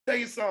tell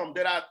you something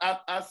that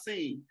I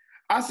see.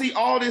 I see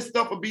all this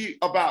stuff will be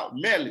about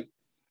Melly.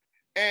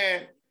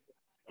 And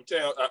I'm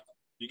telling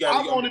you,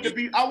 I want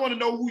to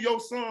know who your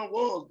son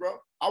was, bro.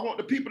 I want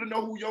the people to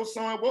know who your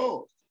son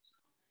was.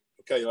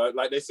 Okay,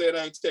 like they said,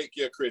 I ain't take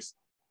care of Chris.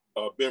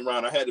 Been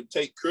around. I had to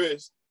take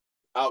Chris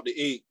out to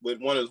eat with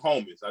one of his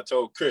homies. I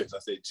told Chris, I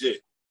said,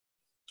 Jit,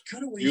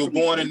 you were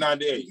born in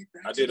 98.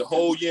 I did a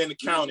whole year in the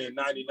county in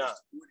 99.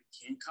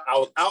 I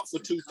was out for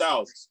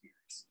 2000.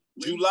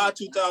 July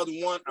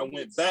 2001, I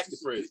went back to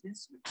prison.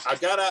 I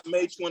got out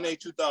May 28,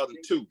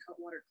 2002.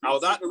 I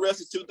was out the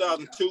rest of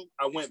 2002.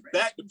 I went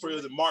back to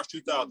prison March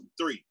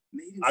 2003.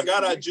 I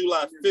got out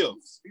July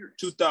 5th,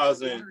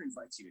 2000.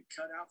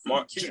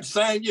 March,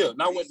 same year.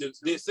 And I went to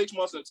did 6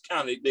 months in the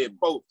county. They did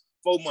 4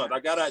 months. I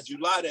got out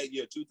July that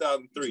year,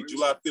 2003,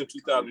 July 5th,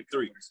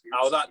 2003.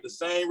 I was out the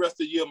same rest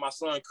of the year. My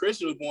son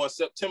Christian was born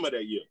September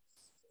that year.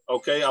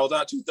 Okay, I was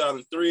out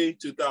 2003,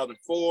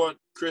 2004,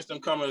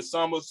 Christian coming in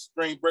summer,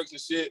 spring breaks and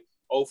shit,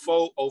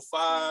 04,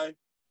 05.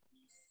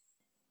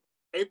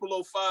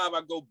 April 05,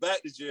 I go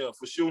back to jail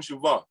for shooting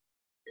Shavar.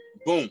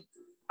 Boom.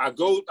 I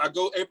go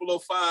April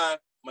 05,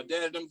 my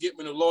dad them get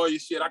me the lawyer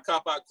shit. I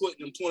cop out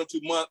quitting them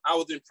 22 months. I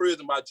was in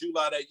prison by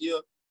July that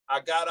year. I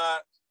got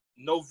out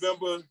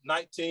November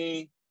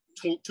 19,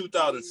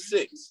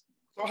 2006.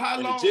 So how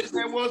long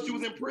that was you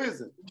was in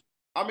prison?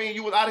 I mean,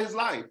 you was out of his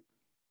life.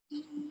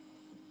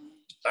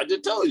 I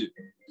just told you.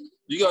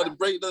 You got to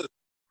break that.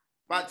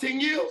 About 10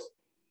 years?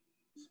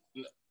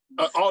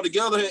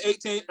 Altogether,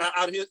 18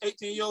 out of his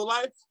 18-year-old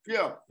life?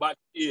 Yeah. About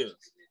years.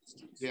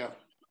 Yeah.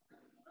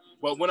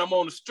 But when I'm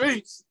on the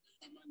streets,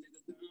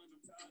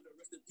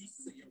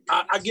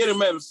 I get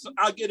him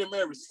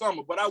every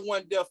summer, but I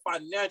wasn't there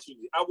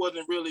financially. I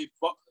wasn't really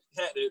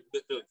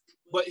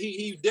but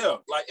he there.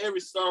 Like every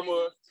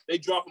summer, they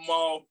drop them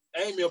off.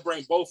 Amy will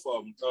bring both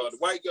of them. The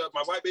white girl,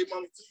 my white baby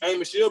mama,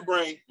 Amy, she'll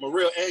bring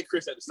Mariel and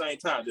Chris at the same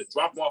time. Just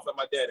drop them off at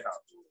my dad's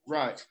house.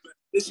 Right.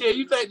 This year,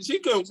 you think she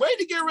couldn't wait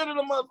to get rid of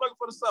the motherfucker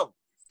for the summer?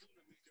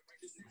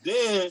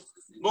 Then,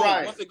 boom,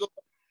 right. Once they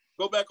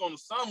go back on the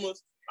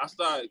summers, I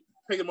started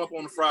picking them up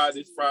on the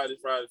Fridays.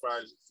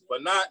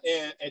 But not,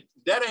 and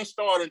that ain't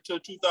started until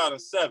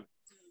 2007.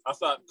 I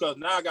started, because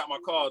now I got my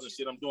cars and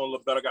shit. I'm doing a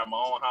little better. I got my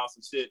own house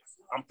and shit.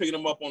 I'm picking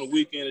them up on the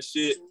weekend and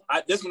shit.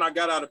 This when I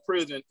got out of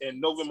prison in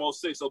November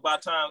 06. So by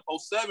the time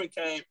 07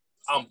 came,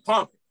 I'm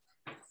pumping.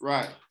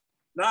 Right.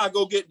 Now I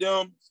go get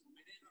them.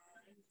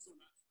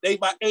 They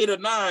about 8 or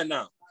 9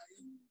 now.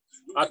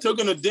 I took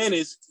them to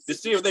dentist to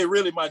see if they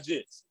really my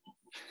jits.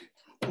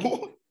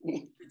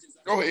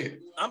 Go ahead.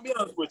 I'm being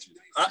honest with you.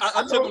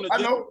 I took them to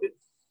dentist.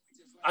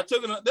 I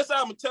took them. That's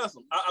how I'm gonna test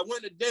them. I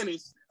went to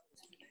dentist.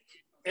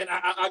 And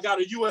I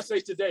got a USA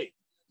Today.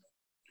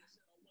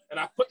 And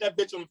I put that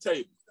bitch on the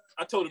table.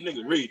 I told the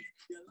niggas, read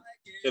it.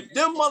 If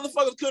them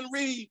motherfuckers couldn't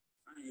read,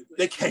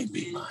 they can't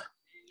be mine.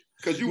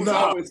 Because you was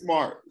always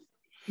smart.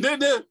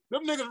 Them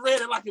niggas read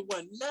it like it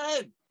wasn't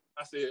none.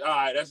 I said, all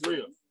right, that's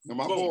real. Now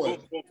my boy.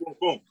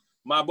 Boom.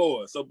 My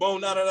boy. So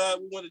boom,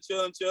 we went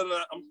to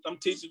chilling. I'm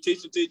teaching.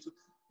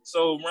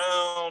 So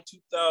around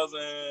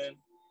 2000,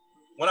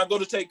 when I go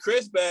to take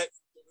Chris back,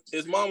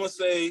 his mama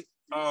say,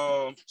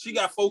 she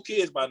got 4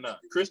 kids by now.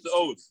 Chris the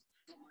oldest.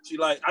 She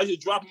like, I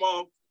just drop him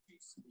off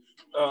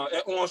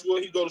at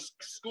Orangewood. He go to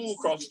school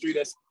across the street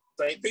at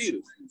St.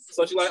 Peter's.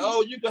 So she like,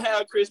 oh, you can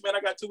have Chris, man. I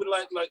got 2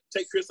 like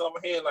take Chris off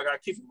my hand, like I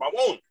keep him. I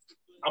want him.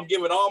 I'm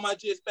giving all my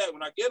jits back.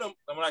 When I get him,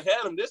 when I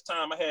had him this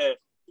time, I had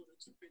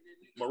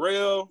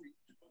Mariel,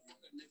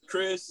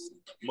 Chris,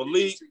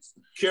 Malik,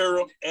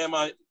 Kara, and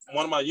one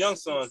of my young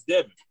sons,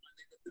 Devin.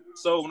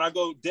 So when I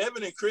go,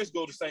 Devin and Chris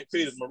go to St.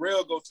 Peter's.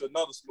 Morel go to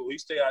another school. He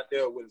stay out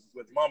there with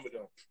Mama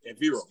and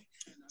Vero.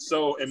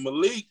 So, and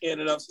Malik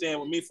ended up staying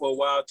with me for a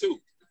while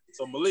too.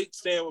 So Malik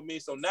staying with me.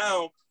 So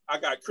now I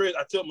got Chris.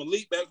 I took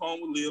Malik back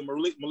home with Lil.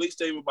 Malik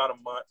stayed with about a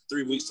month,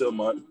 3 weeks to a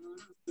month.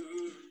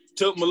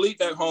 Took Malik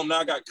back home. Now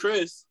I got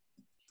Chris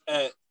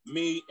at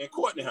me and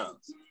Courtney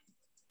house.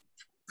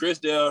 Chris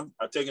there,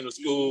 I take him to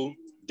school.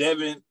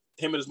 Devin,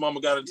 him and his mama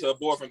got into, her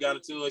boyfriend got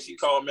into it. She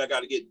called me, I got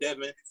to get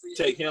Devin,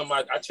 take him.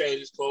 I changed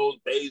his clothes,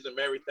 bathe him,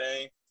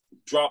 everything.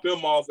 Drop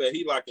him off at,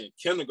 he like in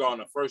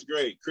kindergarten, 1st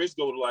grade. Chris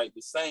go to like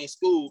the same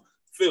school,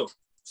 5th.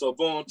 So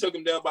boom, took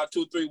him there about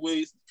 2-3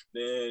 weeks.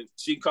 Then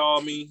she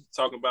called me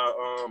talking about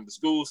the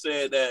school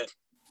said that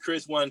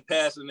Chris wasn't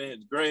passing in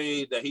his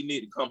grade, that he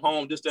needed to come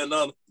home, this, that, and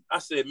other. I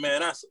said,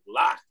 man, that's a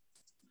lie.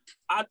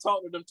 I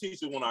talk to them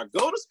teachers when I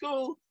go to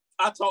school.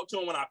 I talk to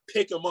him when I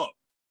pick him up.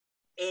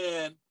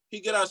 And he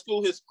get out of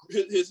school,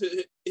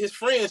 his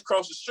friends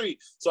cross the street.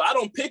 So I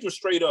don't pick him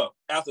straight up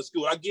after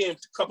school. I give him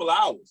a couple of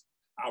hours.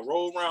 I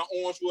roll around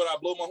Orangewood, I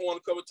blow my horn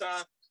a couple of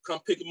times, come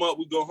pick him up,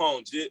 we go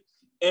home, Jit.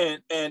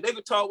 And they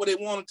could talk what they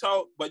want to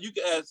talk, but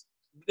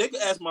they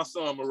could ask my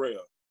son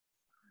Morel.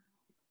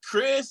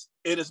 Chris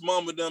and his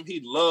mama them, he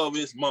love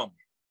his mama.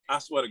 I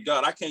swear to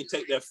God, I can't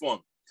take that from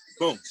him.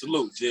 Boom,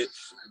 salute, Jit.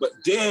 But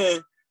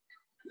then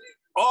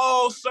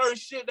all certain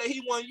shit that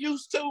he wasn't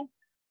used to,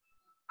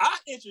 I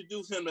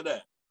introduced him to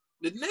that.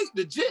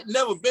 The Jit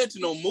never been to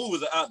no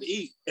movies or out to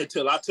eat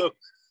until I took him.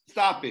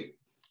 Stop it.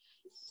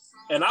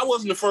 And I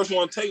wasn't the first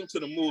one to take him to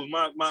the movies.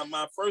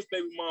 My first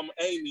baby mama,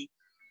 Amy,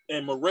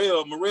 and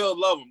Morel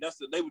loved him.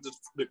 They were just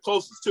the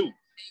closest two.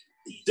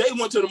 They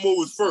went to the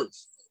movies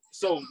first.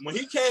 So when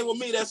he came with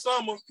me that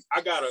summer,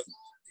 I got an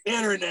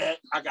internet,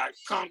 I got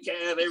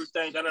Comcast,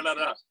 everything,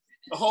 the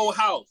whole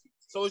house.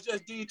 So it's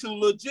just these two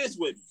legits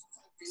with me.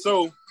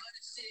 So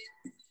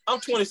I'm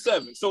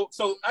 27. So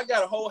I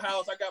got a whole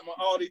house. I got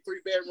all these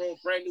 3 bedrooms,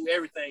 brand new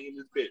everything in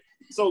this bitch.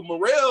 So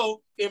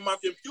Morel in my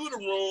computer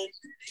room,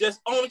 just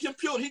on the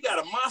computer, he got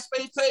a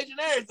MySpace page and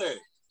everything.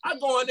 I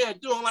go in there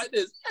doing like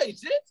this. Hey,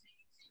 Jit,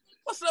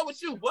 what's up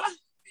with you, boy?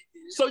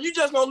 So you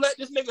just gonna let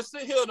this nigga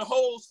sit here the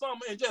whole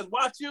summer and just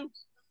watch you?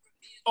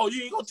 Oh,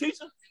 you ain't gonna teach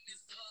him?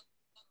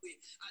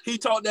 He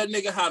taught that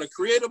nigga how to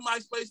create a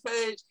MySpace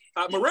page.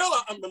 Morel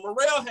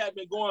had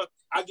been going.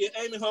 I get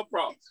Amy her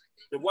props.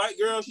 The white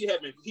girl, he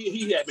had been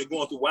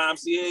going through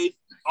YMCA,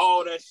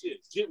 all that shit.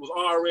 Jit was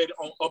already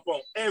up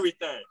on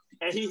everything,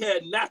 and he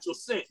had natural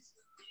sense,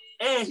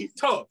 and he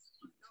tough.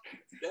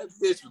 That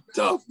bitch was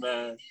tough,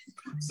 man.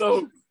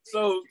 So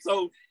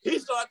he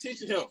started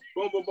teaching him.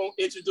 Boom, boom, boom.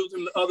 Introduced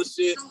him to other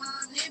shit.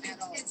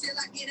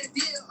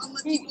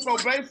 So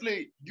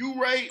basically,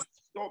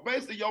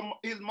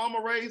 his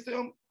mama raised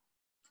him.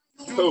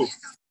 Who?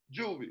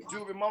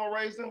 Juvie mama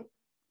raised him.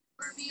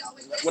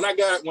 When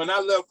I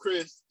left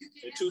Chris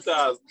in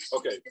 2000,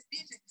 okay,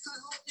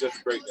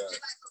 just break down.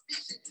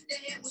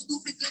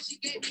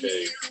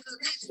 Okay,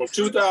 from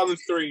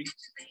 2003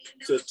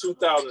 to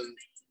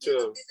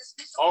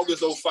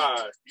August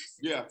 05.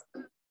 Yeah,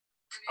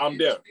 I'm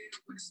there.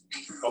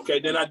 Okay,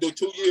 then I do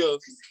 2 years.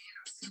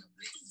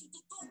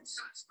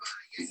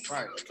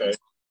 Right. Okay.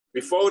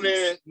 Before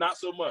then, not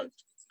so much.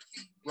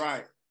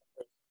 Right.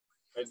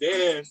 And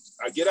then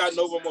I get out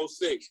November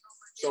 06.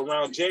 So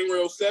around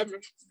January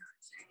 07,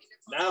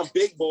 now I'm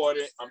big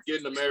boarding. I'm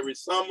getting them every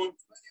summer,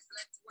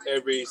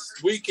 every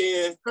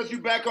weekend. Because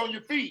you back on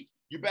your feet.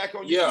 You back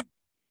on your feet.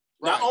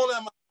 Right. Not only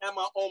am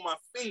I on my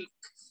feet,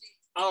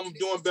 I'm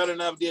doing better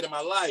than I ever did in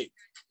my life.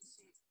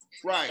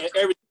 Right. And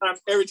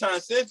every time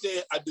since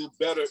then, I do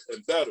better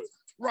and better.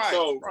 Right.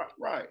 So,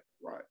 right.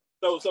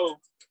 So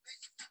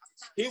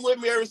he with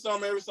me every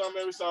summer.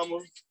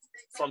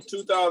 From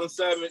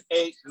 2007,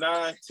 8,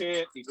 9,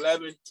 10,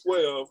 11,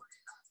 12.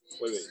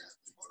 Wait.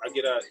 I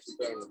get out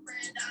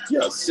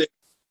 2000. 6.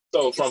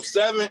 So from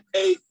 7,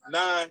 8,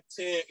 9,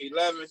 10,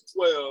 11,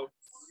 12,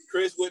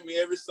 Chris with me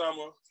every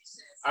summer.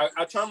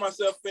 I turned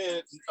myself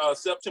in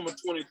September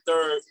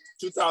 23rd,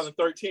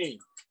 2013.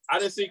 I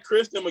didn't see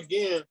Chris them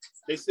again.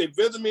 They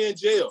visit me in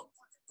jail.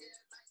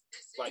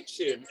 Like,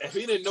 shit, if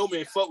he didn't know me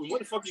and fuck me, what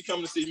the fuck you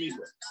coming to see me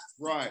for?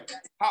 Right.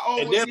 How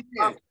old was he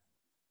then?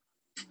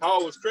 How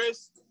old was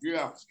Chris?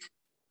 Yeah.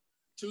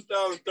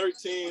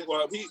 2013, that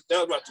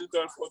was about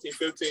 2014,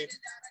 15.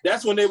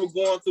 That's when they were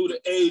going through the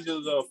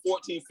ages of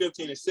 14,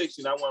 15, and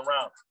 16. I went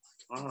around.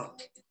 Uh-huh.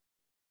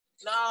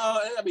 No,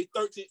 it gotta be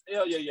 13.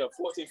 Yeah,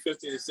 14,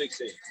 15, and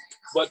 16.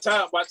 But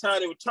by the time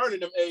they were turning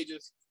them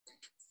ages,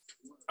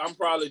 I'm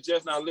probably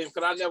just not living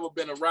because I never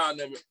been around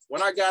them.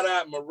 When I got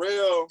out,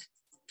 Morel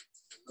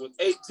was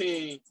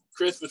 18,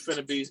 Chris was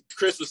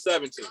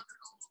 17.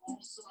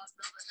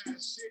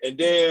 And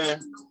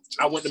then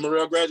I went to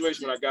Morel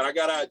graduation when I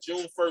got out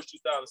June 1st,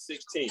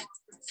 2016.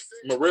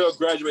 Morel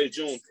graduated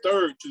June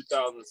 3rd,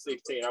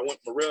 2016. I went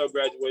to Morel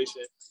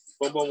graduation.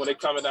 Boom, boom, when they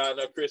coming down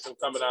there, Chris, I'm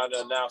coming down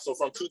there now. So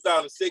from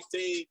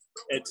 2016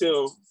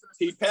 until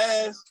he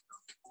passed,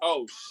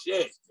 oh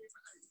shit.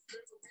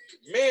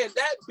 Man,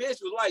 that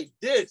bitch was like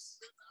this.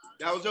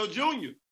 That was your junior.